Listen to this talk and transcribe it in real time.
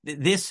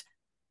this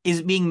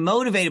is being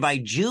motivated by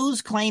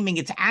Jews claiming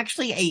it's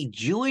actually a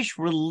Jewish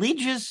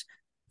religious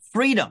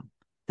freedom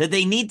that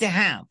they need to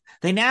have.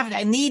 They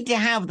need to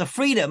have the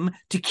freedom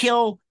to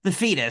kill the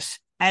fetus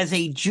as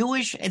a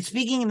Jewish, and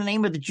speaking in the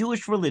name of the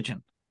Jewish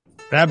religion.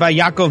 Rabbi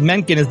Yaakov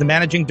Menken is the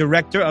managing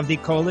director of the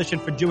Coalition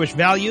for Jewish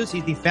Values.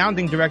 He's the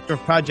founding director of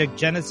Project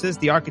Genesis,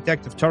 the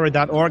architect of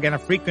Torah.org, and a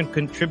frequent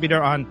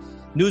contributor on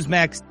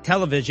Newsmax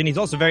television. He's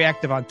also very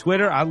active on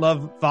Twitter. I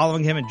love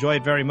following him, enjoy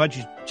it very much.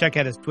 You should check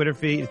out his Twitter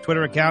feed, his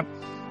Twitter account.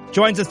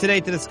 Joins us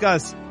today to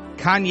discuss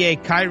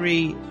Kanye,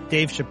 Kyrie,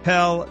 Dave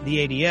Chappelle,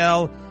 the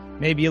ADL,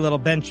 maybe a little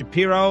Ben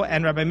Shapiro,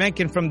 and Rabbi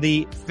Menken from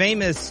the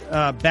famous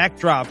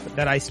backdrop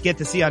that I get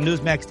to see on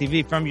Newsmax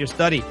TV from your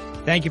study.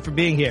 Thank you for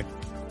being here.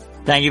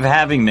 Thank you for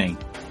having me.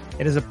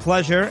 It is a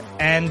pleasure.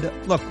 And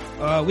look,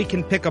 we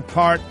can pick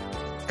apart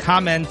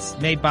comments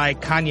made by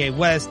Kanye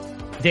West,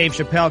 Dave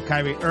Chappelle,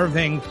 Kyrie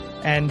Irving,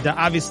 and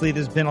obviously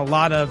there's been a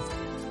lot of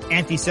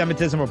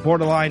anti-Semitism or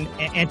borderline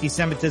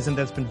anti-Semitism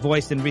that's been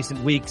voiced in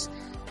recent weeks.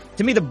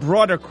 To me, the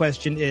broader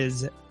question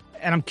is,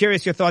 and I'm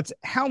curious your thoughts,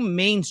 how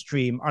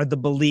mainstream are the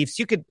beliefs?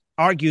 You could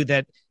argue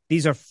that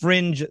these are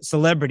fringe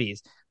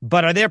celebrities,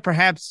 but are there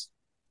perhaps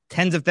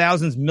tens of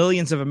thousands,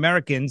 millions of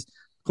Americans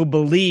who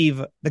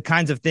believe the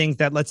kinds of things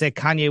that, let's say,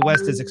 Kanye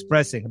West is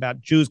expressing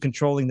about Jews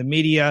controlling the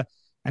media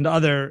and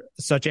other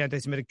such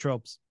anti-Semitic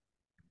tropes?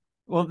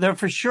 Well, they're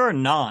for sure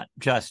not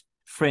just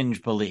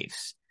fringe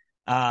beliefs.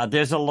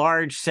 There's a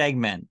large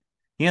segment.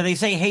 You know, they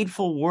say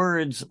hateful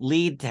words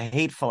lead to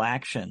hateful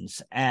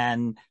actions.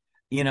 And,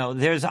 you know,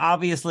 there's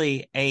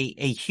obviously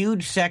a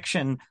huge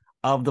section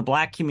of the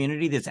Black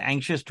community that's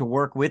anxious to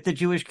work with the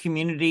Jewish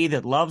community,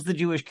 that loves the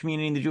Jewish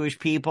community and the Jewish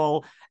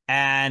people.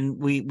 And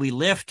we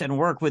lift and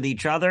work with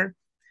each other.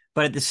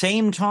 But at the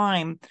same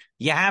time,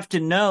 you have to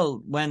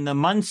note when the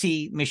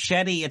Muncie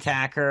machete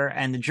attacker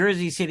and the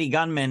Jersey City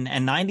gunman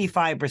and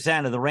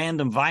 95% of the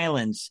random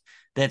violence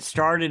that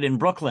started in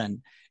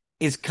Brooklyn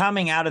is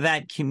coming out of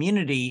that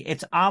community,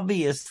 it's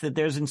obvious that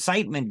there's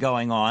incitement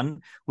going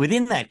on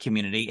within that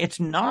community. It's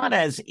not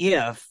as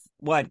if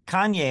what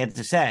Kanye had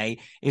to say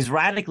is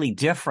radically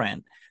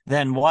different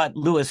than what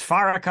Louis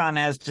Farrakhan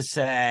has to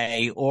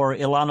say or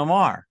Ilhan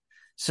Omar.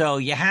 So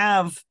you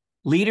have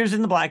leaders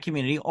in the Black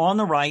community on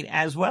the right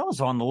as well as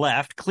on the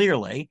left,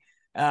 clearly,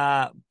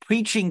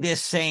 preaching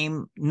this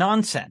same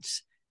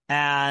nonsense.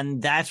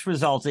 And that's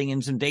resulting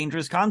in some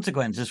dangerous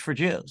consequences for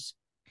Jews.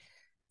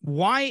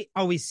 Why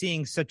are we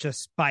seeing such a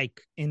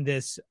spike in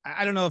this?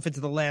 I don't know if it's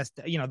the last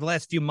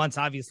few months.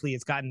 Obviously,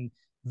 it's gotten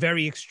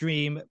very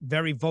extreme,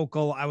 very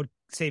vocal. I would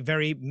say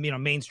very,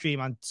 mainstream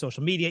on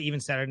social media, even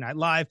Saturday Night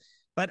Live.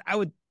 But I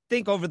would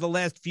think over the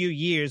last few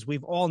years,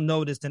 we've all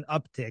noticed an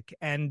uptick.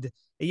 And,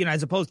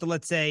 as opposed to,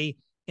 let's say,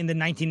 in the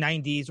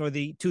 1990s or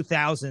the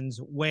 2000s,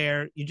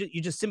 where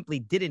you just simply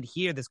didn't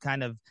hear this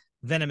kind of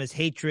venomous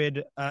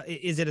hatred.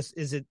 Is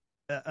it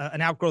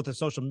an outgrowth of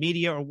social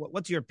media, or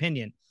what's your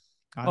opinion?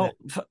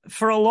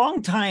 For a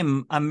long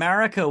time,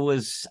 America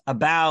was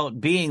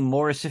about being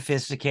more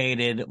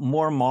sophisticated,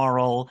 more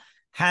moral,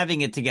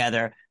 having it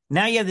together.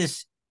 Now you have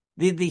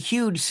the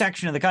huge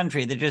section of the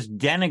country that just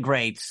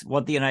denigrates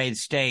what the United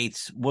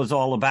States was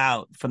all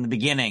about from the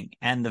beginning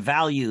and the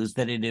values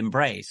that it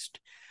embraced.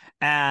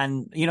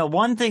 And,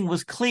 one thing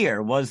was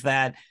clear was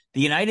that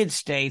the United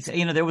States,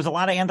 there was a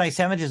lot of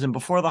anti-Semitism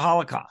before the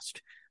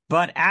Holocaust.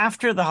 But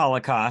after the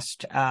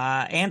Holocaust,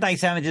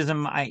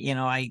 anti-Semitism,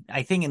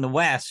 I think in the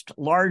West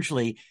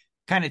largely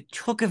kind of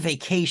took a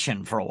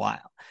vacation for a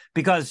while,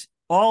 because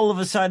all of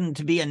a sudden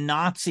to be a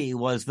Nazi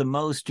was the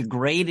most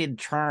degraded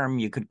term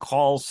you could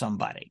call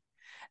somebody.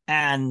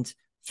 And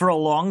for a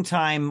long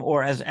time,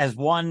 or as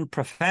one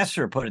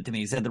professor put it to me,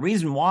 he said, the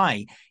reason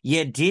why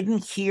you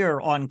didn't hear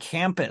on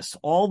campus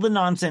all the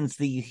nonsense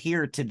that you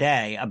hear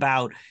today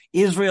about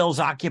Israel's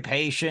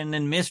occupation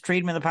and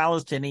mistreatment of the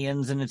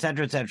Palestinians and et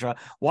cetera,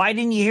 why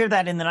didn't you hear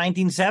that in the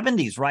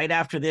 1970s, right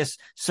after this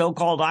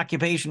so-called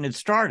occupation had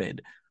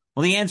started?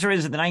 Well, the answer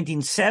is in the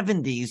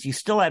 1970s, you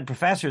still had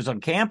professors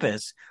on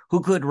campus who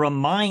could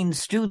remind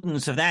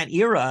students of that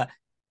era.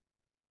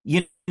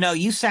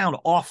 You sound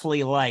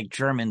awfully like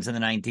Germans in the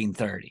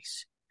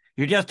 1930s.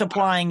 You're just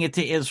applying it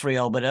to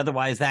Israel, but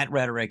otherwise that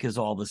rhetoric is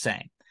all the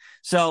same.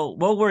 So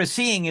what we're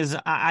seeing is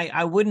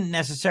I wouldn't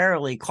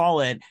necessarily call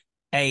it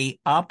a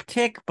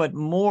uptick, but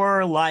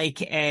more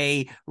like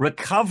a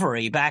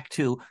recovery back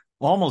to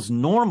almost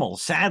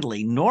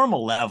sadly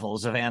normal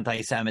levels of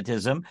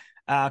anti-Semitism,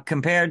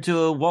 compared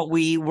to what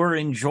we were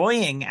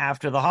enjoying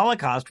after the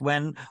Holocaust,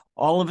 when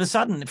all of a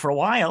sudden, for a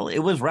while, it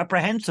was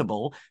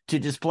reprehensible to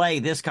display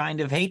this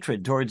kind of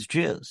hatred towards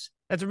Jews.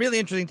 That's a really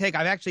interesting take.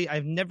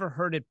 I've never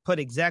heard it put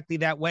exactly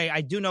that way.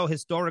 I do know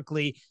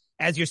historically,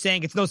 as you're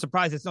saying, it's no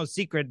surprise, it's no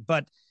secret,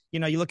 but you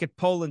look at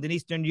Poland and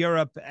Eastern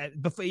Europe,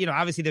 before,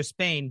 obviously there's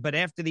Spain, but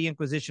after the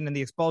Inquisition and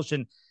the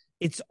expulsion,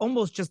 it's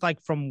almost just like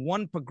from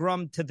one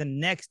pogrom to the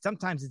next.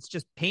 Sometimes it's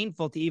just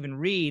painful to even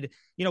read.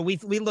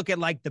 We look at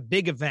like the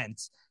big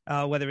events,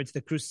 whether it's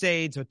the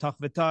Crusades or Tach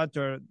V'Tat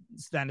or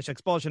Spanish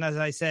expulsion, as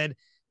I said.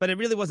 but it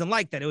really wasn't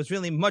like that. It was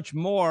really much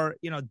more,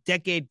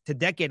 decade to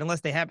decade, unless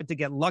they happened to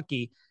get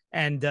lucky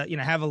and,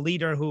 have a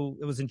leader who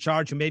was in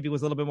charge who maybe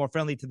was a little bit more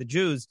friendly to the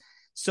Jews.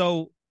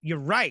 So you're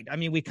right. I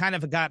mean, we kind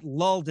of got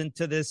lulled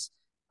into this,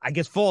 I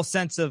guess, false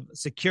sense of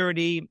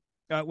security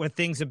where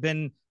things have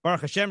been,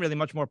 Baruch Hashem, really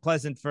much more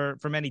pleasant for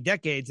many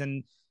decades.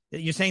 And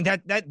you're saying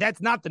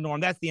that's not the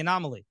norm. That's the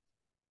anomaly.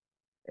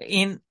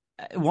 In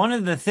one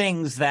of the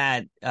things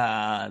that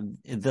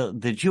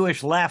the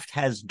Jewish left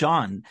has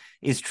done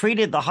is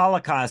treated the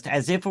Holocaust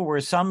as if it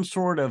were some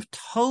sort of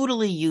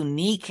totally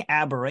unique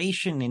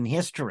aberration in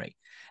history.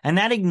 And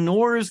that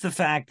ignores the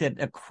fact that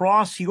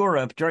across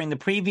Europe during the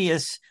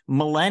previous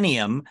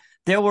millennium,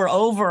 there were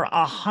over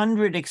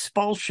 100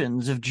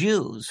 expulsions of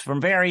Jews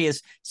from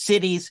various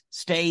cities,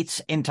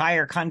 states,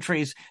 entire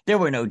countries. There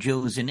were no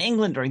Jews in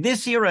England during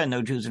this era,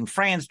 no Jews in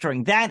France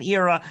during that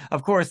era.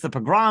 Of course, the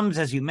pogroms,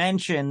 as you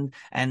mentioned,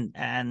 and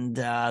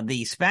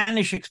the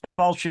Spanish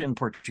expulsion,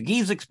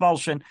 Portuguese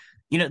expulsion.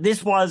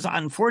 This was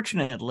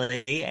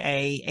unfortunately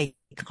a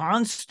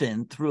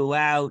constant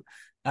throughout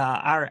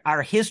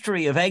our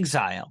history of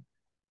exile.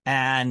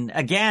 And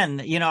again,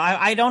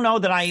 I don't know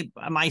that I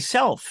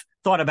myself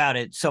thought about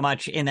it so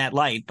much in that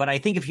light, but I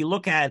think if you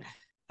look at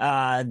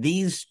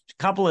these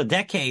couple of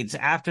decades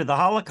after the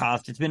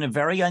Holocaust, it's been a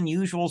very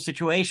unusual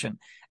situation,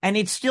 and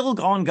it's still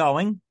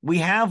ongoing. We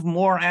have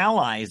more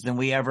allies than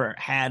we ever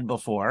had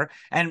before,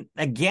 and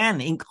again,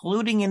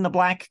 including in the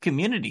Black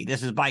community.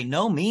 This is by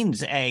no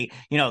means the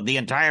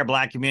entire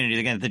Black community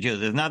against the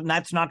Jews.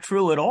 That's not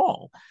true at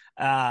all.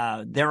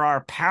 There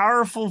are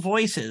powerful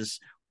voices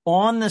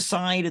on the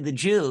side of the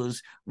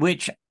Jews,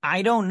 which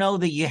I don't know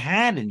that you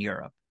had in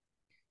Europe.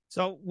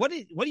 So what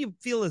do you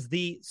feel is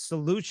the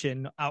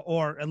solution,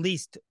 or at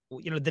least,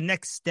 the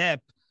next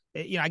step?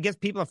 I guess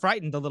people are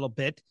frightened a little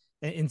bit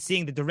in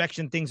seeing the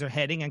direction things are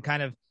heading and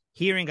kind of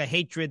hearing a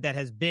hatred that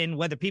has been,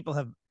 whether people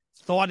have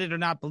thought it or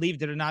not,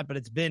 believed it or not, but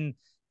it's been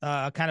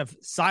kind of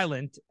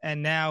silent,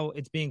 and now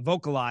it's being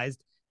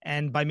vocalized,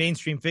 and by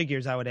mainstream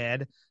figures, I would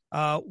add.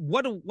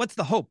 What's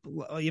the hope?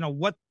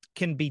 What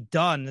can be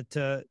done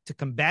to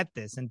combat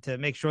this and to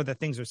make sure that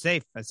things are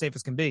safe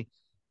as can be?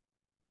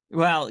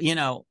 Well,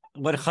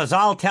 what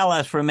Chazal tell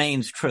us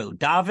remains true.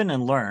 Daven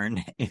and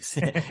learn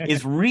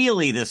is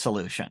really the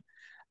solution.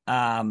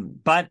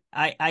 But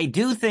I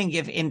do think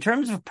if in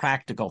terms of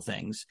practical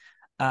things,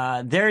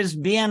 there's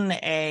been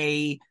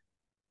a,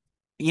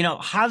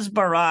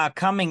 Hasbara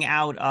coming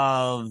out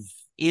of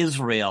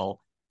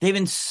Israel. They've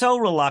been so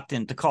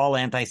reluctant to call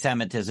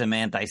anti-Semitism.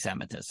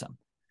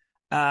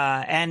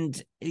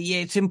 And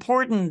it's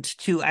important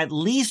to at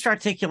least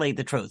articulate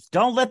the truth.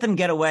 Don't let them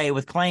get away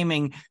with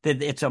claiming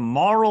that it's a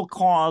moral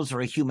cause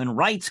or a human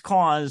rights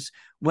cause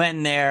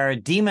when they're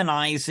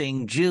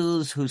demonizing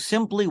Jews who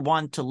simply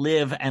want to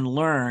live and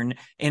learn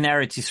in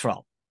Eretz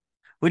Yisrael,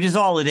 which is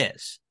all it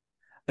is.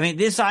 I mean,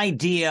 this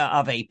idea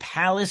of a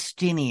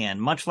Palestinian,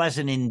 much less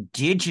an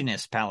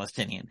indigenous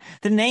Palestinian,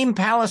 the name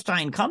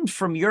Palestine comes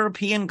from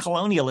European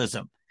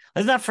colonialism.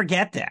 Let's not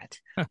forget that.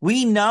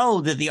 We know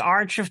that the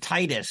Arch of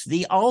Titus,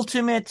 the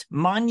ultimate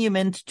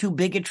monument to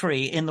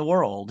bigotry in the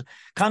world,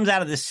 comes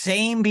out of the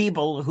same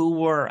people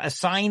who were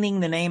assigning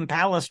the name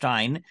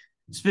Palestine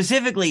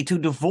specifically to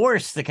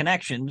divorce the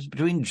connections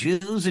between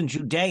Jews and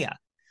Judea.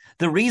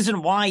 The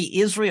reason why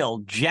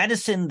Israel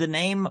jettisoned the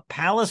name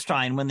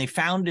Palestine when they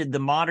founded the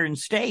modern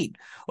state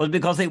was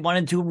because they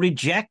wanted to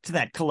reject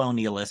that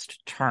colonialist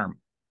term.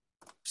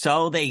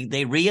 So they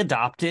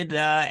readopted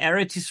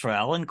Eretz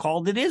Yisrael and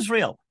called it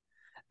Israel.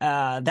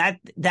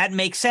 That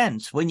makes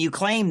sense when you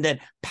claim that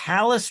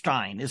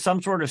Palestine is some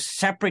sort of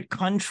separate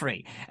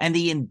country and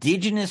the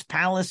indigenous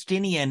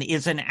Palestinian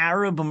is an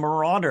Arab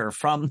marauder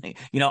from,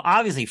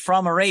 obviously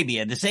from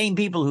Arabia, the same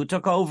people who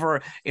took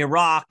over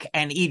Iraq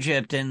and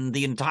Egypt and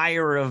the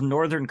entire of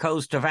northern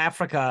coast of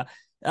Africa.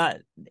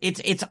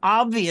 It's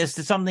obvious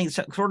that something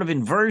sort of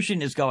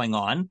inversion is going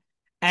on.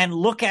 And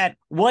look at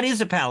what is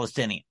a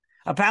Palestinian.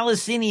 A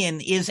Palestinian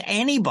is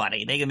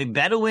anybody. They can be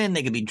Bedouin,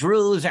 they can be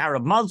Druze,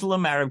 Arab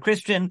Muslim, Arab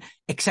Christian,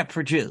 except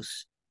for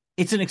Jews.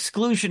 It's an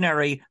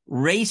exclusionary,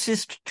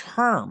 racist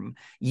term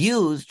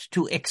used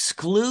to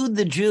exclude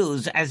the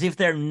Jews as if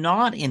they're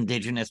not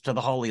indigenous to the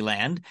Holy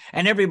Land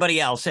and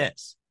everybody else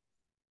is.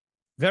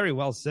 Very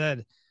well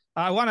said.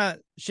 I want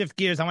to shift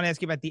gears. I want to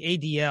ask you about the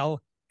ADL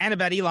and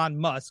about Elon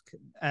Musk.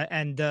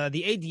 And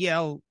the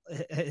ADL,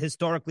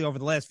 historically, over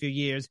the last few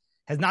years,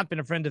 has not been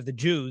a friend of the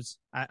Jews,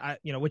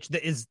 which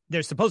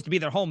they're supposed to be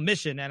their whole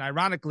mission. And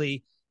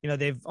ironically,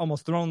 they've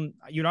almost thrown,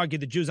 you'd argue,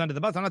 the Jews under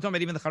the bus. I'm not talking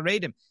about even the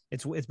Haredim.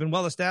 It's been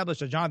well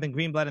established that Jonathan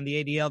Greenblatt and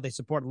the ADL, they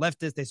support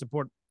leftists, they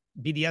support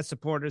BDS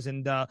supporters,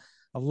 and a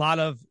lot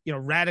of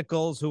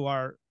radicals who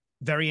are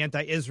very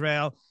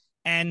anti-Israel.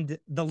 And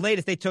the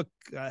latest, they took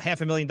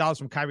 $500,000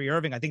 from Kyrie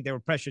Irving. I think they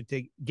were pressured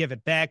to give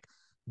it back.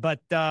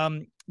 But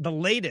the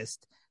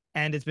latest,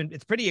 and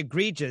it's pretty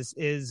egregious,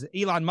 is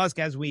Elon Musk,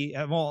 as we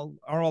are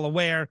all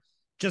aware,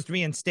 just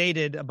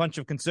reinstated a bunch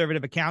of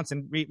conservative accounts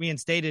and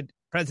reinstated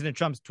President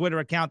Trump's Twitter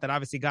account that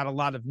obviously got a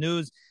lot of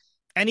news.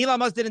 And Elon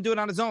Musk didn't do it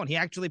on his own. He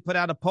actually put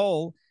out a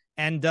poll,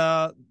 And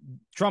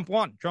Trump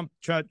won.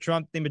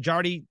 Trump, the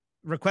majority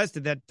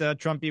requested that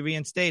Trump be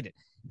reinstated.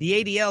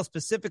 The ADL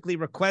specifically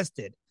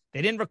requested,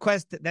 they didn't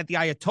request that the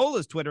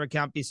Ayatollah's Twitter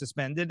account be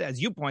suspended, as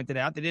you pointed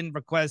out. They didn't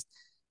request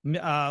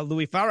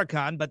Louis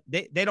Farrakhan, but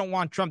they don't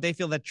want Trump. They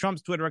feel that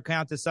Trump's Twitter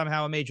account is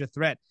somehow a major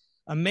threat.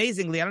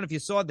 Amazingly, I don't know if you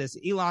saw this,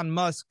 Elon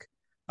Musk,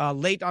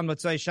 late on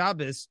Motzei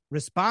Shabbos,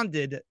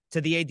 responded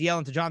to the ADL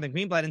and to Jonathan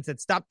Greenblatt and said,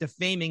 "Stop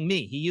defaming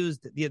me." He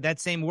used that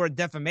same word,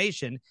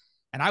 defamation.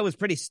 And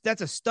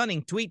that's a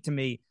stunning tweet to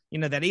me,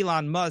 that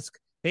Elon Musk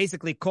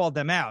basically called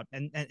them out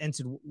and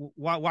said,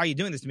 why are you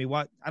doing this to me?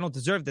 I don't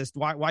deserve this.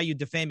 Why are you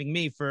defaming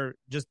me for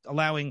just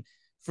allowing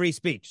free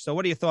speech? So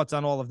what are your thoughts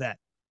on all of that?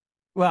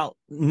 Well,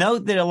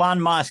 note that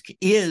Elon Musk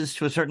is,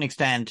 to a certain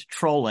extent,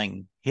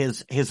 trolling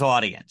his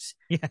audience.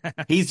 Yeah.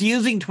 He's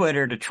using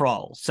Twitter to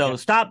troll. So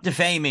Stop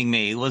defaming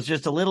me was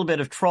just a little bit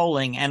of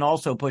trolling and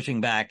also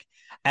pushing back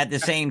at the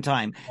same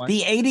time.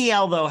 The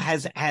ADL, though,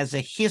 has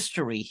a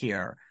history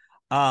here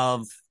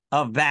of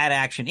bad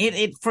action.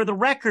 It for the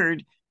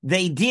record,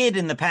 they did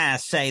in the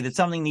past say that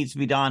something needs to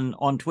be done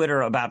on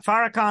Twitter about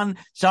Farrakhan,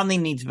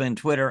 something needs to be on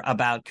Twitter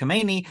about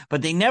Khomeini,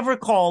 but they never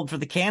called for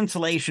the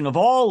cancellation of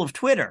all of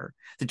Twitter.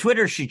 The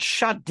Twitter should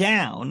shut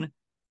down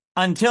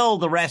until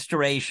the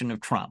restoration of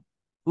Trump,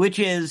 which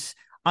is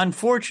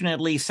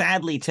unfortunately,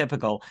 sadly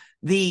typical.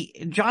 The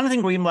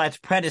Jonathan Greenblatt's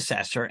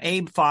predecessor,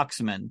 Abe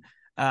Foxman,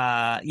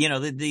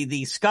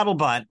 the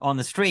scuttlebutt on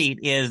the street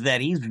is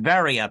that he's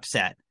very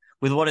upset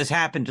with what has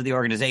happened to the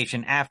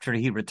organization after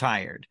he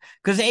retired.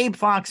 Because Abe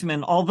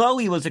Foxman, although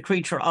he was a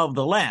creature of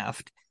the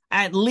left,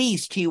 at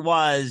least he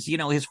was,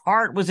 his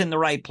heart was in the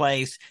right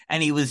place,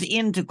 and he was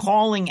into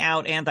calling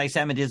out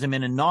anti-Semitism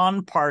in a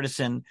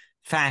nonpartisan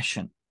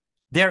fashion.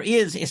 There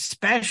is,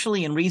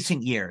 especially in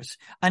recent years,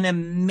 an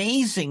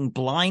amazing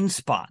blind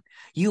spot.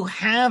 You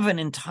have an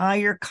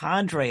entire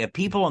cadre of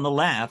people on the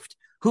left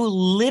who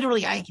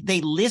literally,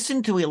 they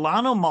listen to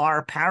Ilhan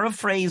Omar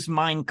paraphrase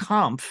Mein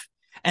Kampf,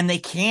 and they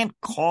can't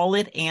call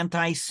it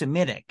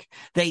anti-Semitic.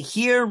 They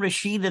hear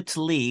Rashida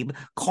Tlaib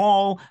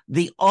call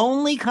the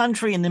only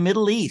country in the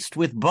Middle East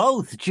with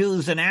both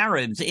Jews and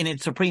Arabs in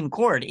its Supreme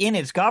Court, in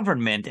its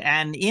government,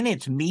 and in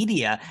its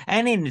media,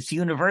 and in its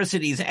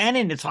universities, and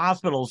in its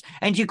hospitals,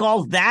 and she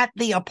calls that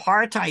the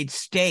apartheid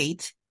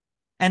state,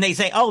 and they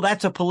say, oh,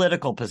 that's a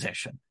political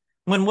position.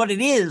 When what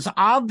it is,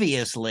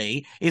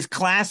 obviously, is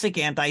classic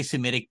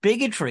anti-Semitic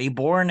bigotry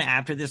born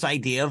after this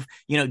idea of,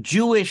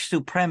 Jewish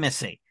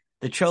supremacy,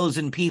 the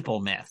chosen people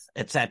myth,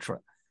 etc.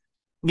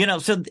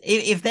 So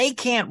if they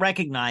can't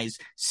recognize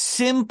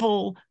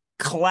simple,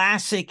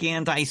 classic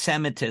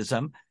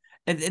anti-Semitism,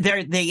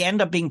 they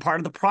end up being part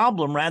of the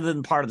problem rather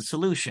than part of the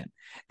solution.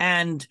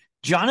 And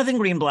Jonathan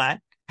Greenblatt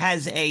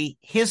has a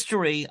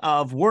history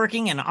of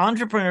working in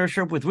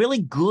entrepreneurship with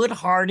really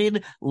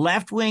good-hearted,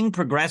 left-wing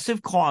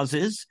progressive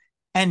causes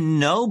and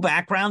no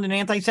background in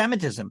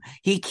anti-Semitism.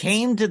 He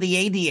came to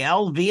the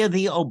ADL via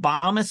the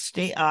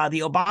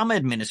Obama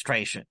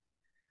administration.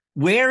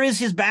 Where is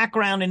his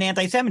background in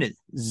anti-Semitism?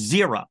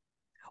 Zero.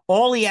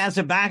 All he has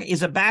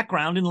is a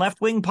background in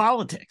left-wing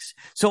politics.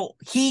 So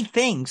he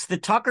thinks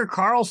that Tucker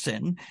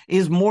Carlson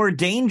is more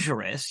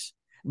dangerous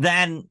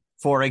than,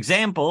 for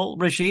example,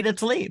 Rashida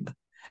Tlaib.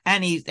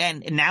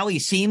 And now he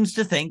seems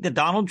to think that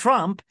Donald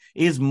Trump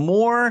is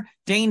more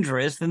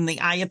dangerous than the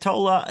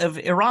Ayatollah of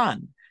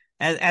Iran.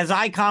 As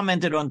I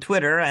commented on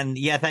Twitter, and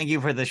thank you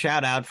for the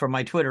shout out for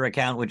my Twitter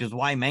account, which is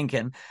Y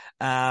Mencken.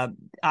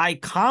 I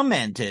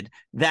commented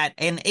that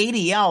an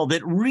ADL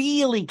that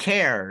really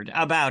cared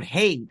about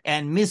hate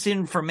and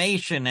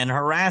misinformation and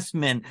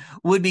harassment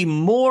would be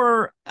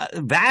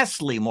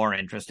vastly more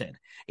interested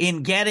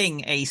in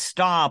getting a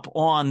stop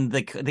on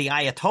the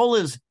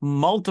Ayatollah's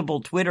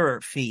multiple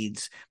Twitter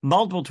feeds,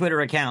 multiple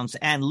Twitter accounts,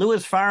 and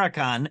Louis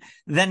Farrakhan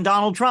than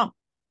Donald Trump.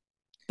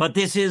 But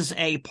this is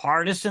a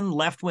partisan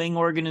left-wing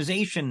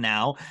organization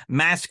now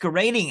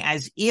masquerading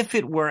as if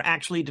it were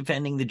actually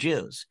defending the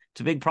Jews.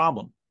 It's a big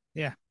problem.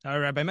 Yeah. All right,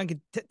 Rabbi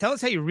Mencken, tell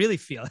us how you really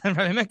feel.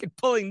 Rabbi Mencken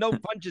pulling no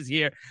punches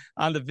here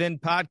on the Vin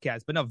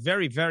podcast. But no,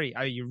 very, very,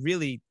 you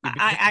really...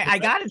 I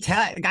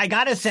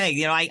gotta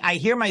say, I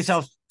hear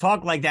myself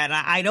talk like that.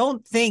 I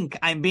don't think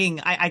I'm being...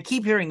 I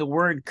keep hearing the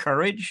word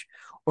courage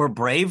or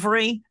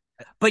bravery.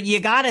 But you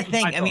got to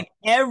think,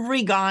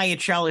 every guy at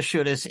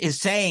Shalashudis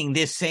is saying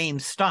this same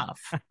stuff.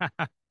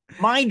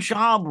 My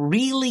job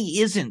really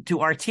isn't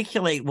to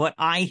articulate what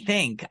I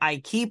think. I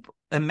keep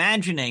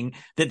imagining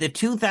that the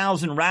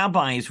 2,000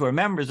 rabbis who are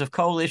members of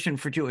Coalition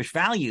for Jewish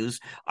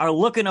Values are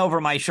looking over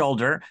my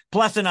shoulder,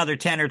 plus another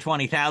 10 or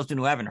 20,000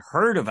 who haven't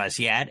heard of us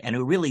yet and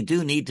who really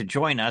do need to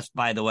join us,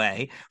 by the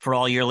way, for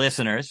all your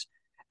listeners,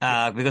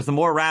 because the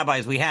more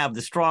rabbis we have,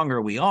 the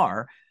stronger we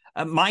are.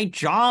 My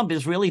job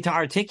is really to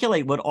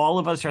articulate what all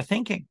of us are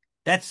thinking.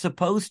 That's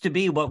supposed to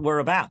be what we're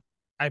about.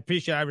 I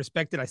appreciate it. I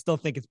respect it. I still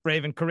think it's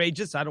brave and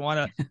courageous. I don't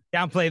want to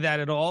downplay that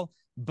at all,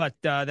 but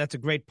that's a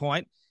great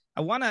point. I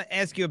want to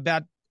ask you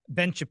about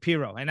Ben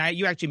Shapiro. And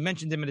you actually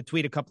mentioned him in a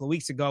tweet a couple of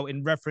weeks ago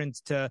in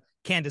reference to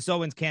Candace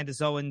Owens. Candace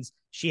Owens,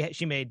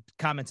 she made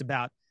comments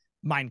about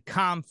Mein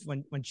Kampf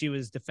when she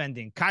was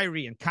defending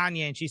Kyrie and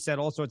Kanye, and she said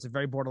all sorts of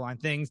very borderline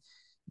things.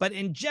 But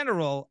in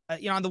general,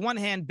 on the one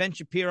hand, Ben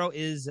Shapiro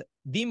is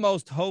the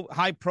most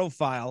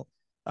high-profile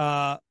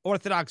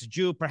Orthodox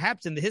Jew,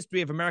 perhaps in the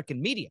history of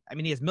American media. I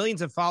mean, he has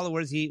millions of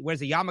followers. He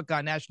wears a yarmulke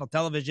on national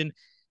television,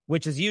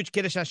 which is huge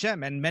Kiddush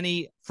Hashem. And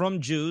many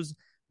from Jews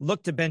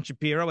look to Ben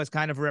Shapiro as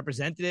kind of a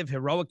representative,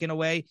 heroic in a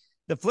way.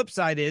 The flip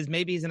side is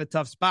maybe he's in a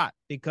tough spot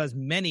because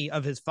many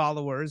of his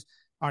followers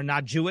are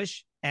not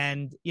Jewish.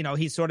 And,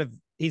 he's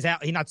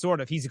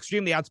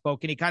extremely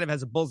outspoken. He kind of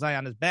has a bullseye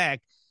on his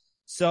back.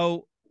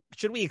 So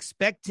should we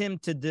expect him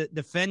to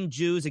defend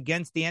Jews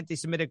against the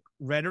anti-Semitic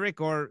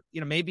rhetoric, or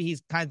maybe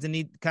he's kind of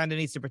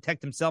needs to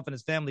protect himself and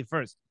his family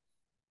first?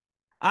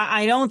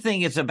 I don't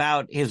think it's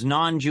about his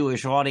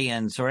non-Jewish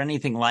audience or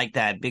anything like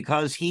that,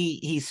 because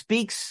he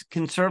speaks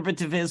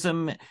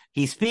conservatism.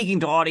 He's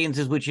speaking to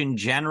audiences which in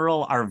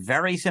general are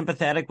very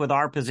sympathetic with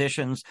our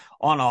positions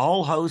on a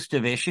whole host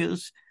of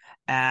issues.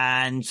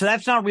 And so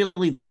that's not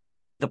really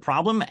the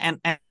problem. And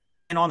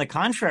on the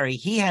contrary,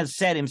 he has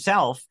said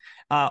himself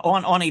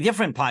on a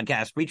different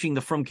podcast, Reaching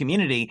the Frum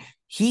Community,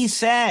 he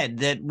said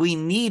that we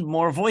need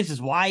more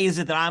voices. Why is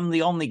it that I'm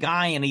the only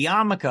guy in a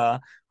yarmulke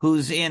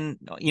who's in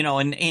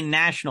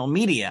national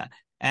media?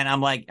 And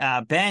I'm like,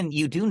 Ben,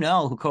 you do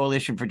know who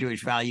Coalition for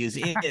Jewish Values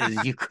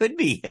is. You could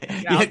be,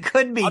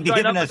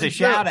 giving us a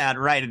shout out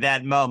right at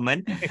that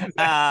moment.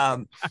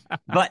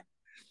 But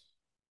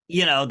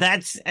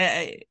that's,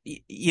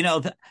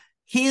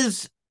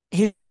 his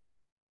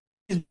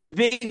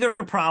bigger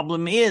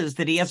problem is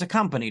that he has a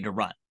company to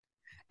run,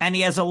 and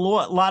he has a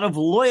lot of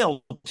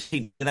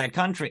loyalty to that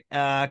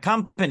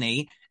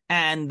company.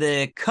 And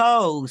the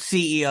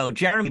co-CEO,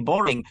 Jeremy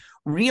Boring,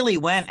 really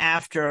went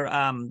after,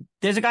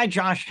 there's a guy,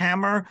 Josh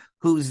Hammer,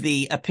 who's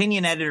the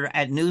opinion editor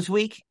at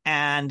Newsweek,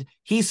 and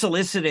he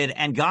solicited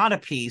and got a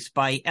piece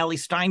by Ellie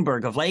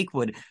Steinberg of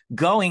Lakewood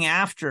going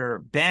after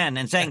Ben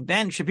and saying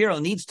Ben Shapiro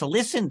needs to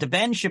listen to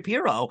Ben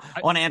Shapiro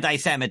on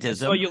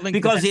anti-Semitism,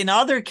 because in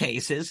other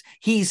cases,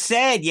 he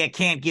said you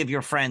can't give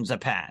your friends a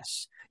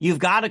pass. You've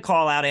got to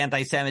call out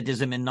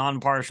anti-Semitism in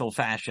non-partial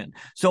fashion.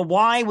 So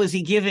why was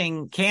he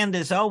giving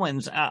Candace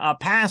Owens a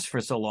pass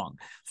for so long?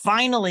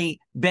 Finally,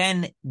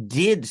 Ben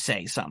did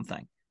say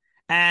something.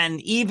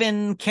 And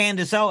even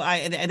Candace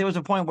Owens, there was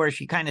a point where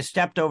she kind of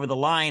stepped over the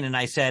line, and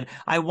I said,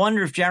 I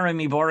wonder if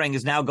Jeremy Boring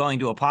is now going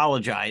to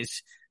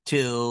apologize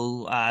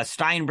to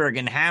Steinberg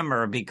and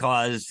Hammer,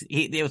 because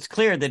it was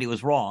clear that he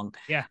was wrong.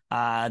 Yeah.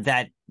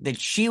 That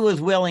she was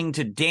willing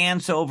to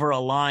dance over a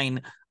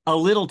line a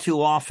little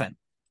too often.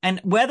 And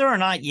whether or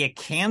not you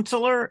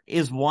cancel her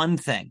is one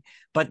thing,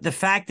 but the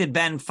fact that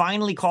Ben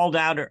finally called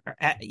out her,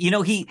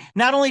 he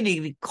not only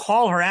did he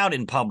call her out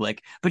in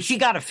public, but she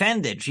got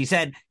offended. She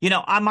said,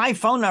 my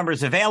phone number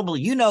is available.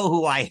 You know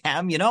who I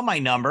am. You know my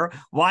number.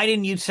 Why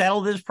didn't you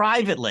settle this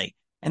privately?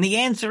 And the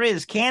answer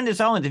is, Candace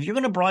Owens, if you're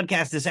going to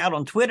broadcast this out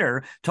on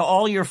Twitter to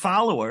all your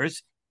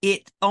followers,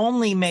 it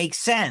only makes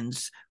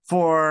sense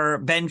for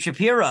Ben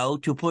Shapiro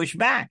to push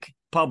back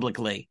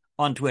publicly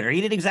on Twitter. He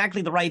did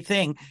exactly the right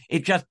thing.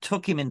 It just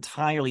took him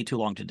entirely too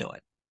long to do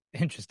it.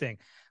 Interesting.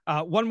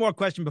 One more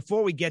question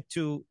before we get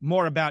to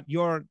more about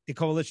the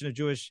Coalition of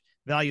Jewish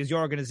Values, your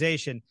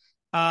organization.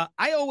 I'm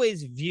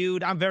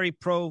very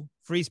pro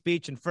free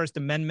speech and First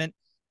Amendment,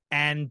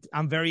 and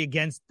I'm very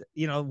against,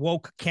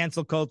 woke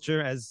cancel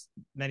culture, as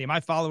many of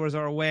my followers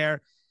are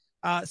aware.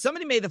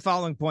 Somebody made the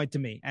following point to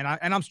me, and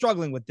I'm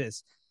struggling with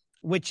this,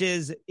 which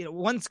is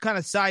one kind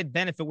of side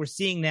benefit we're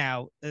seeing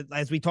now,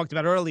 as we talked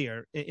about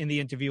earlier in the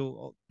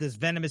interview, this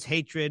venomous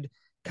hatred,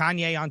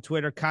 Kanye on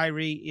Twitter,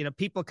 Kyrie,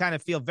 people kind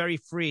of feel very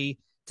free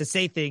to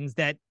say things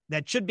that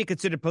should be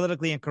considered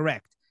politically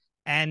incorrect.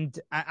 And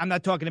I'm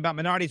not talking about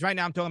minorities right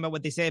now. I'm talking about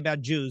what they say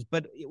about Jews.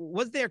 But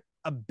was there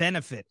a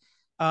benefit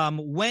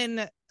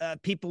when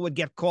people would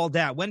get called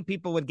out, when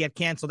people would get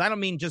canceled? I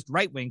don't mean just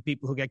right-wing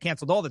people who get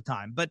canceled all the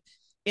time, but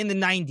in the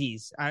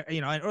 90s,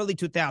 in early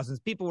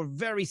 2000s, people were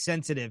very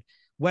sensitive,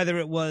 whether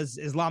it was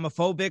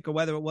Islamophobic or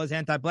whether it was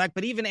anti-Black,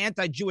 but even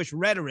anti-Jewish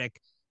rhetoric.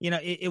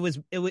 It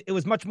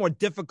was much more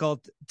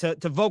difficult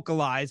to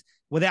vocalize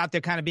without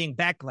there kind of being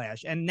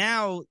backlash. And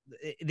now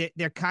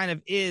there kind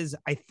of is,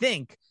 I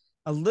think,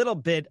 a little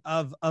bit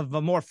of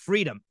a more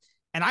freedom.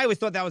 And I always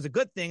thought that was a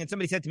good thing. And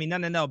somebody said to me,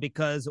 no,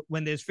 because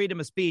when there's freedom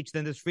of speech,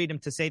 then there's freedom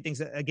to say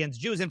things against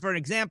Jews. And for an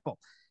example,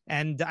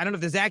 and I don't know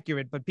if this is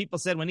accurate, but people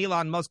said when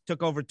Elon Musk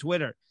took over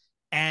Twitter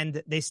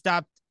and they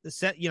stopped,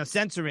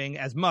 censoring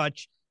as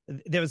much,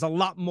 there was a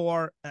lot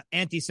more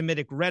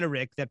anti-Semitic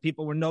rhetoric that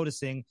people were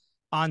noticing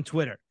on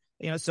Twitter.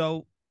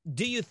 So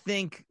do you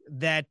think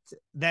that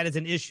is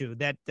an issue,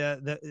 that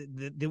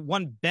the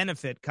one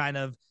benefit kind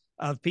of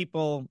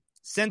people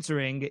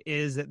censoring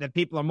is that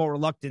people are more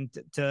reluctant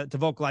to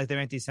vocalize their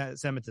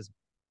anti-Semitism?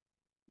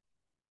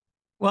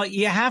 Well,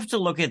 you have to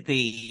look at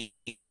the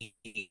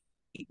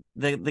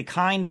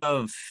kind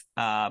of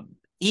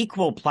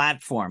equal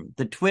platform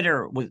that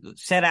Twitter was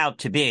set out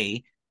to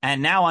be,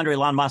 and now under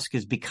Elon Musk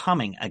is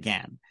becoming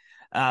again.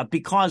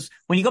 Because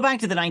when you go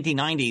back to the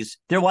 1990s,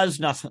 there was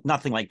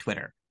nothing like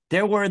Twitter.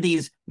 There were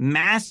these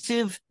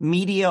massive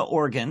media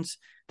organs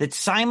that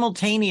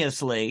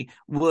simultaneously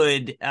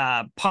would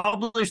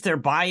publish their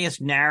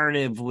biased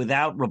narrative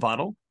without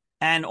rebuttal.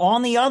 And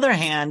on the other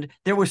hand,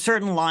 there were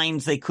certain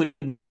lines they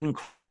couldn't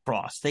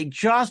cross. They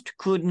just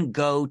couldn't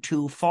go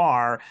too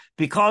far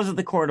because of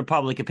the court of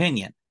public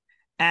opinion.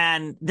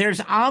 And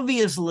there's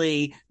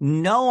obviously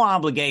no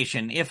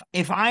obligation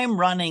if I'm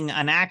running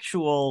an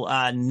actual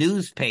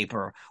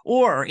newspaper,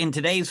 or in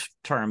today's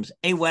terms,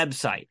 a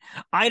website,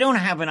 I don't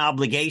have an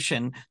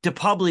obligation to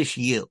publish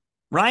you,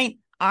 right?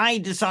 I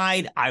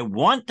decide I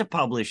want to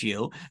publish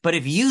you, but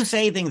if you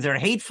say things that are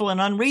hateful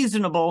and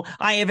unreasonable,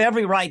 I have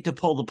every right to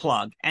pull the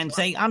plug and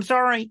say, I'm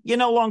sorry, you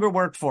no longer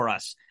work for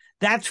us.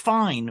 That's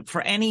fine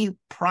for any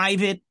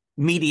private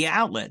media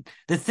outlet.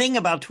 The thing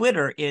about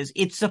Twitter is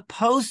it's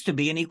supposed to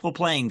be an equal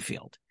playing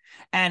field.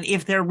 And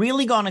if they're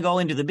really going to go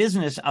into the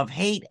business of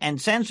hate and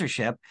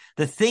censorship,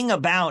 the thing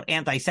about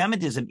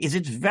anti-Semitism is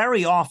it's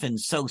very often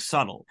so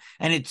subtle,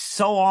 and it's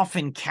so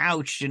often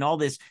couched in all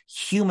this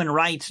human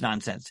rights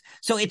nonsense.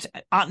 So it's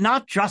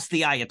not just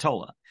the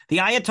Ayatollah. The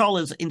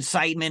Ayatollah's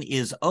incitement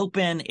is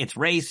open. It's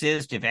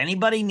racist. If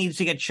anybody needs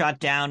to get shut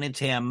down, it's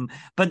him.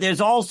 But there's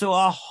also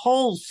a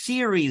whole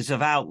series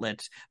of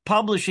outlets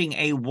publishing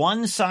a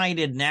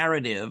one-sided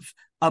narrative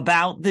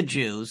about the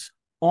Jews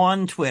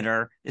on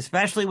Twitter,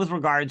 especially with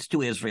regards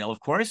to Israel, of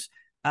course,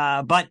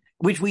 but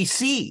which we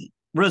see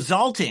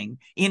resulting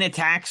in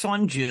attacks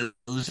on Jews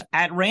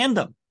at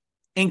random,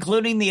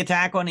 including the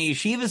attack on a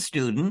yeshiva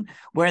student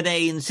where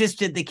they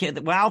insisted the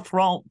kid, while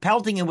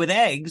pelting him with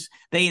eggs,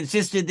 they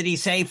insisted that he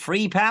say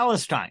free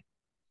Palestine,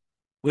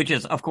 which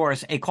is, of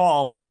course, a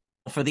call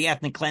for the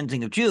ethnic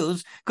cleansing of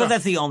Jews, because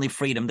that's the only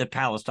freedom that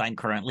Palestine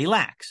currently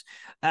lacks.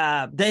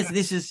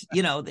 This is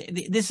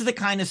the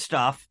kind of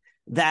stuff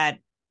that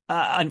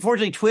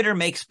unfortunately Twitter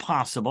makes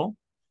possible,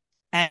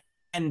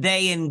 and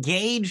they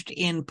engaged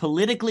in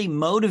politically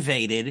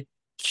motivated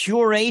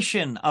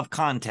curation of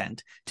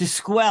content to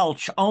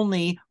squelch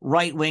only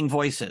right-wing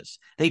voices.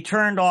 They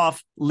turned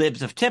off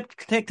libs of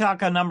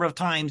TikTok a number of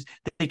times.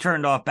 They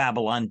turned off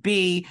Babylon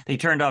Bee. They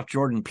turned off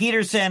Jordan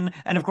Peterson.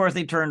 And of course,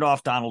 they turned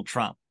off Donald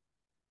Trump.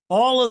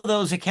 All of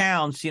those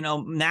accounts,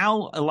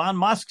 now Elon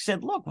Musk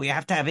said, look, we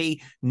have to have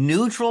a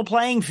neutral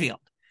playing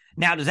field.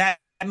 Now, does that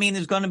mean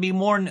there's going to be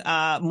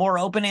more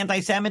open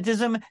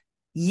anti-Semitism?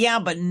 Yeah,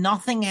 but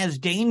nothing as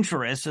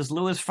dangerous as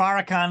Louis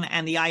Farrakhan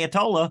and the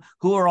Ayatollah,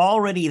 who are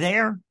already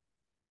there.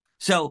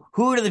 So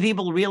who are the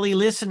people really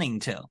listening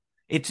to?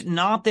 It's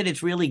not that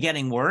it's really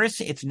getting worse.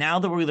 It's now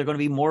that there are going to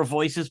be more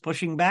voices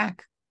pushing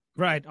back.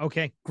 Right.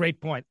 Okay. Great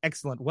point.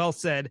 Excellent. Well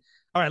said.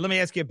 All right. Let me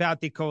ask you about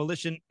the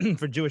Coalition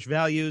for Jewish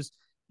Values.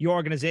 Your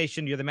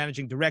organization, you're the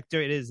managing director.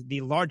 It is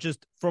the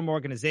largest frum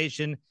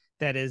organization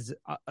that is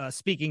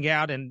speaking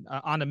out and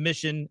on a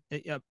mission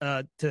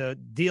to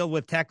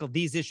tackle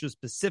these issues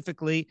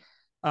specifically.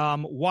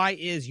 Why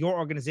is your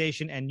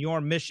organization and your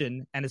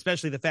mission, and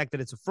especially the fact that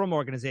it's a frum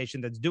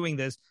organization that's doing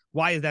this,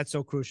 why is that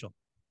so crucial?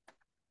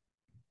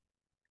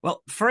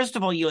 Well, first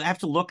of all, you have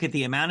to look at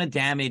the amount of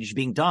damage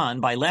being done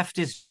by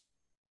leftist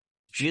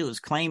Jews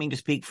claiming to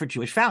speak for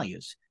Jewish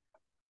values.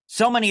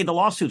 So many of the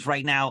lawsuits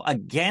right now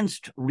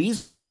against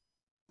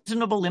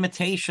reasonable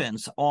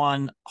limitations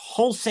on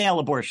wholesale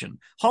abortion,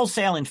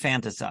 wholesale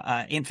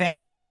infanticide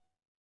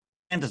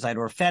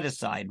or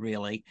feticide,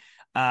 really.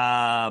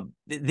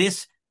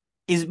 This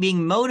is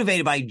being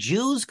motivated by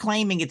Jews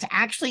claiming it's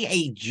actually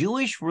a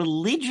Jewish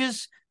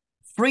religious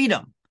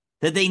freedom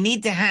that they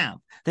need to have.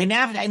 They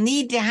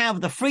need to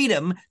have the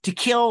freedom to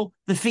kill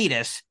the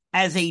fetus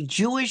as a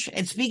Jewish,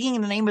 and speaking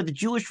in the name of the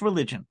Jewish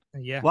religion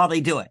while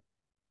they do it.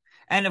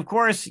 And of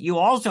course, you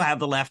also have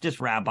the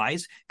leftist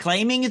rabbis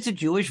claiming it's a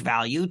Jewish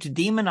value to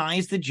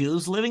demonize the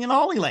Jews living in the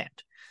Holy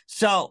Land.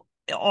 So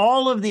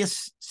all of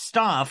this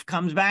stuff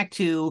comes back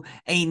to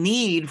a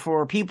need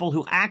for people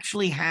who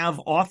actually have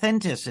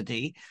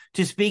authenticity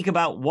to speak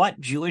about what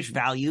Jewish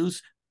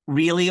values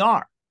really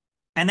are.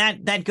 And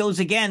that goes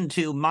again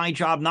to my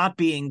job not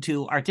being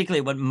to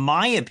articulate what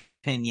my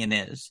opinion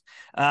is.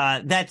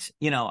 That's,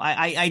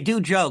 I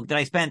do joke that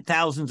I spent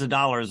thousands of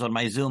dollars on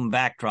my Zoom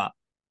backdrop,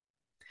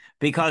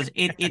 because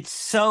it's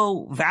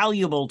so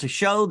valuable to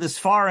show this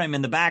forum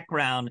in the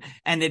background,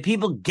 and that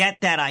people get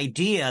that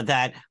idea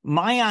that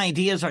my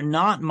ideas are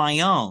not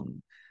my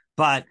own,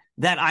 but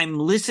that I'm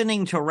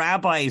listening to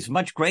rabbis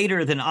much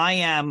greater than I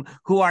am,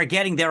 who are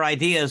getting their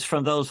ideas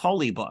from those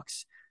holy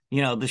books, the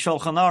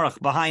Shulchan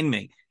Aruch behind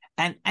me.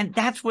 And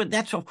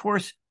that's of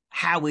course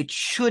how it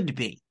should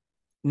be.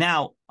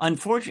 Now,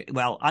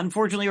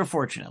 unfortunately or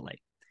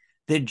fortunately,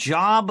 the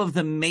job of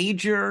the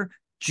major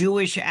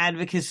Jewish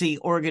advocacy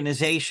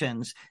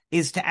organizations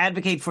is to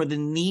advocate for the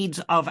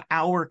needs of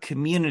our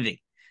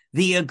community.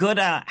 The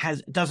Aguda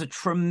does a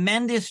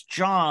tremendous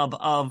job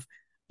of,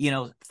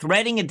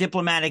 threading a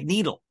diplomatic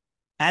needle,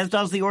 as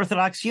does the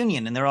Orthodox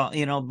Union, and they're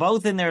all,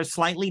 both in their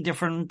slightly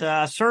different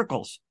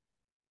circles.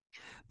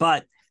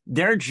 But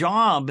their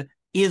job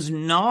is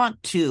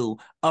not to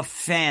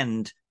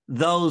offend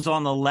those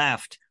on the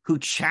left who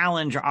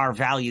challenge our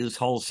values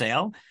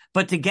wholesale,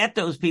 but to get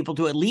those people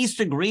to at least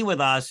agree with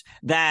us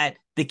that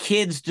the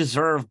kids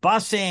deserve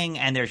busing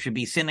and there should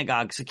be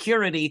synagogue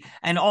security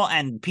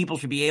and people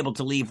should be able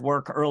to leave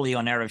work early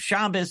on Erev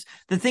Shabbos,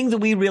 the things that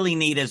we really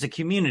need as a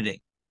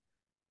community.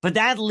 But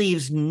that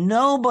leaves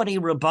nobody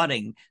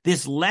rebutting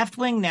this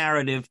left-wing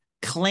narrative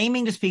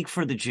claiming to speak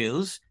for the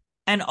Jews.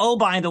 And oh,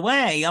 by the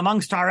way,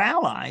 amongst our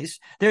allies,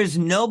 there's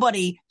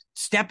nobody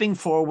stepping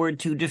forward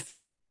to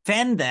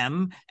defend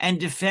them and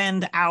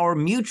defend our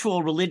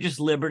mutual religious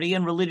liberty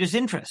and religious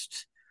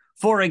interests.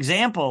 For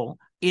example,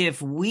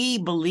 if we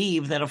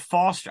believe that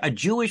a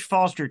Jewish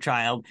foster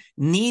child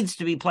needs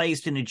to be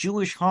placed in a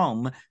Jewish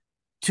home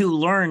to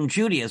learn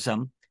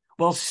Judaism,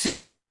 well,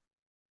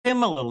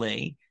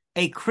 similarly,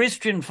 a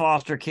Christian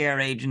foster care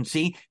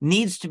agency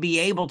needs to be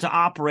able to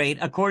operate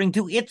according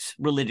to its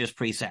religious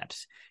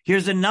precepts.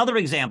 Here's another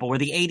example where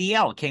the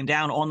ADL came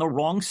down on the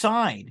wrong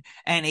side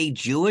and a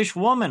Jewish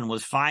woman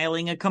was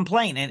filing a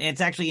complaint. And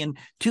it's actually in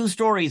 2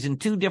 stories in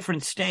 2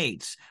 different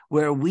states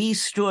where we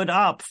stood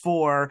up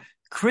for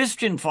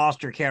Christian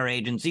foster care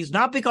agencies,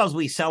 not because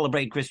we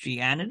celebrate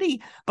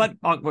Christianity, but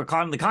we're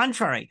on the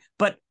contrary,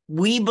 but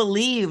we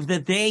believe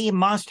that they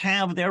must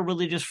have their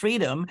religious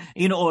freedom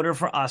in order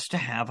for us to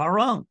have our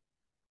own.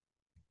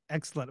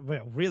 Excellent.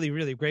 Well, really,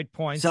 really great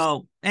points.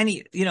 So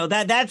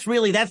that's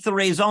the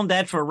raison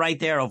d'etre right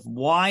there of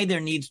why there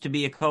needs to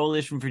be a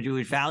coalition for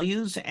Jewish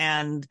values.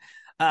 And,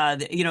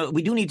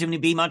 we do need to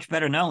be much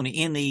better known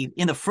in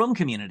the Frum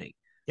community.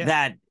 Yeah.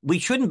 That we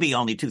shouldn't be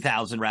only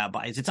 2,000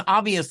 rabbis. It's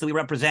obvious that we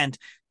represent,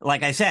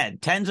 like I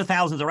said, tens of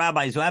thousands of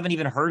rabbis who haven't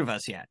even heard of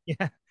us yet.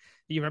 Yeah,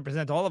 you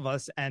represent all of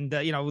us. And,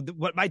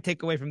 what my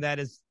takeaway from that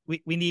is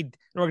we need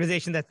an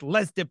organization that's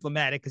less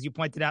diplomatic, because you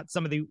pointed out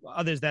some of the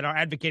others that are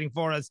advocating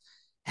for us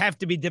have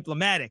to be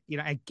diplomatic,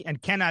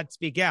 and cannot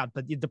speak out.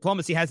 But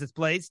diplomacy has its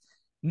place.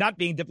 Not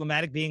being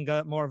diplomatic, being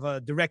more of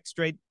a direct,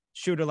 straight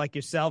shooter like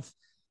yourself,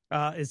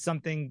 is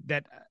something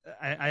that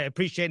I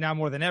appreciate now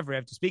more than ever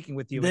after speaking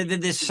with you.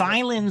 The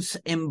silence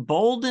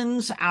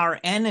emboldens our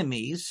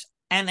enemies,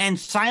 and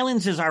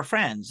silence is our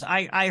friends.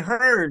 I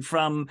heard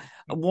from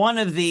one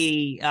of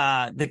the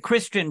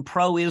Christian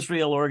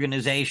pro-Israel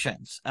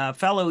organizations, a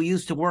fellow who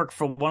used to work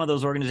for one of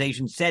those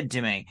organizations, said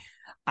to me,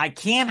 I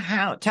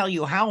can't tell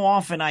you how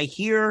often I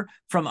hear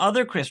from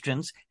other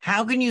Christians,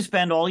 how can you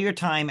spend all your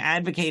time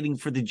advocating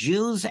for the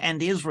Jews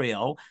and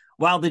Israel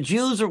while the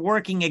Jews are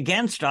working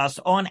against us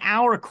on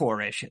our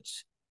core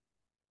issues?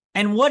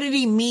 And what did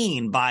he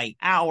mean by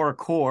our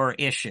core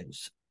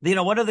issues?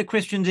 What are the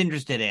Christians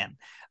interested in?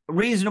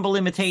 Reasonable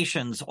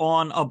limitations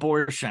on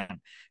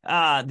abortion,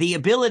 the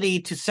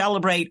ability to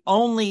celebrate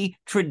only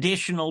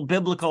traditional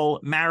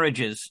biblical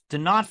marriages, to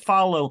not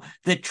follow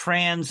the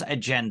trans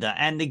agenda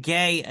and the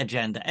gay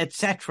agenda,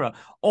 etc.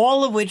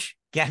 All of which,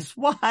 guess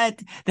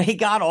what? They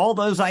got all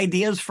those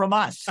ideas from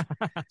us.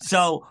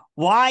 So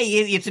why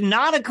it's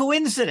not a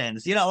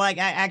coincidence,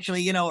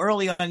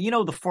 early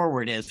on, the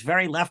forward is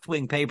very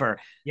left-wing paper.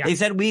 Yeah. They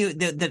said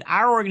that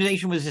our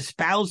organization was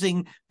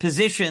espousing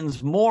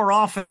positions more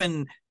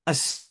often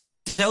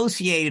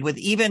associated with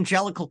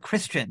evangelical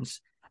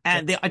Christians,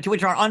 and to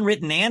which our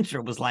unwritten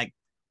answer was like,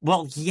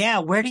 well, yeah,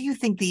 where do you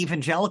think the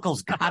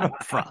evangelicals got them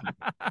from?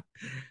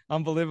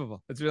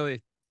 Unbelievable. It's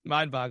really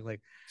mind-boggling.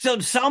 So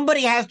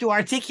somebody has to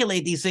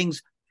articulate these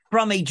things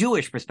from a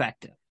Jewish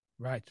perspective.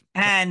 Right.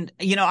 And,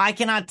 I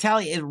cannot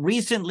tell you,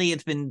 recently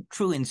it's been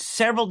true in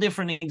several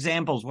different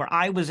examples where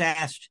I was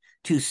asked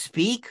to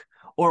speak,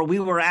 or we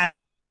were asked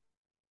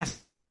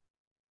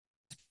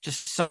to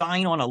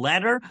sign on a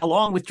letter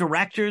along with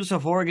directors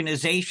of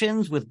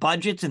organizations with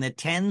budgets in the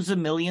tens of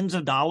millions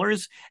of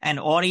dollars and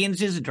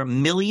audiences that are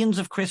millions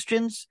of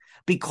Christians,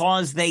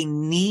 because they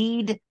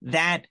need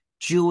that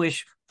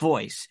Jewish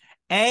voice.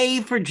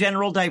 For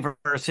general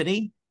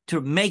diversity, to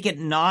make it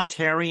not a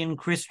Tarian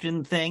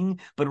Christian thing,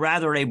 but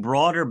rather a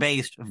broader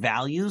based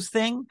values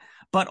thing,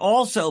 but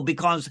also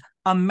because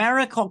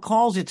America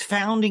calls its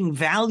founding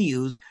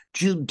values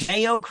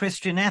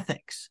Judeo-Christian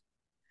ethics.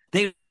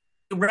 They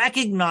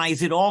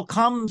recognize it all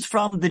comes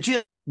from the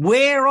Jews.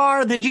 Where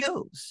are the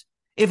Jews?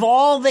 If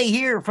all they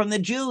hear from the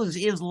Jews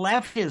is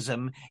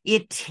leftism,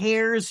 it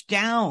tears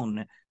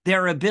down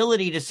their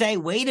ability to say,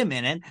 wait a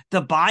minute,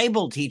 the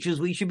Bible teaches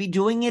we should be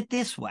doing it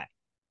this way.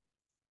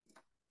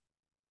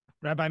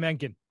 Rabbi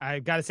Menken, I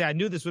got to say, I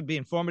knew this would be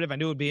informative. I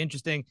knew it would be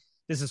interesting.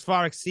 This has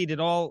far exceeded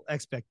all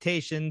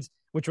expectations,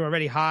 which were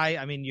already high.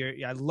 I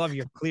mean, I love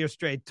your clear,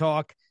 straight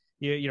talk.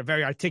 You're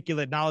very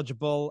articulate,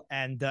 knowledgeable,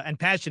 and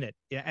passionate.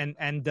 Yeah,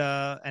 and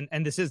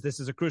this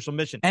is a crucial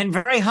mission, and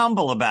very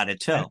humble about it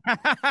too.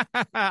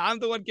 I'm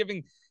the one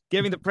giving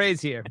the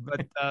praise here,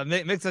 but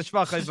mix a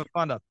shvacha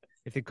fun up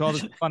if you call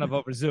this fun up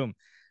over Zoom.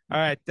 All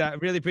right,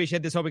 really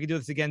appreciate this. Hope we can do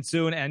this again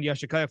soon. And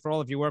Yasher Koach for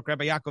all of your work,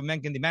 Rabbi Yaakov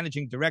Menken, the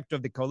managing director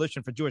of the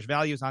Coalition for Jewish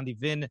Values on the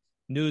VIN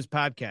News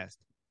podcast.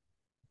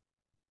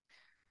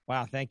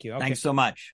 Wow, thank you. Okay. Thanks so much.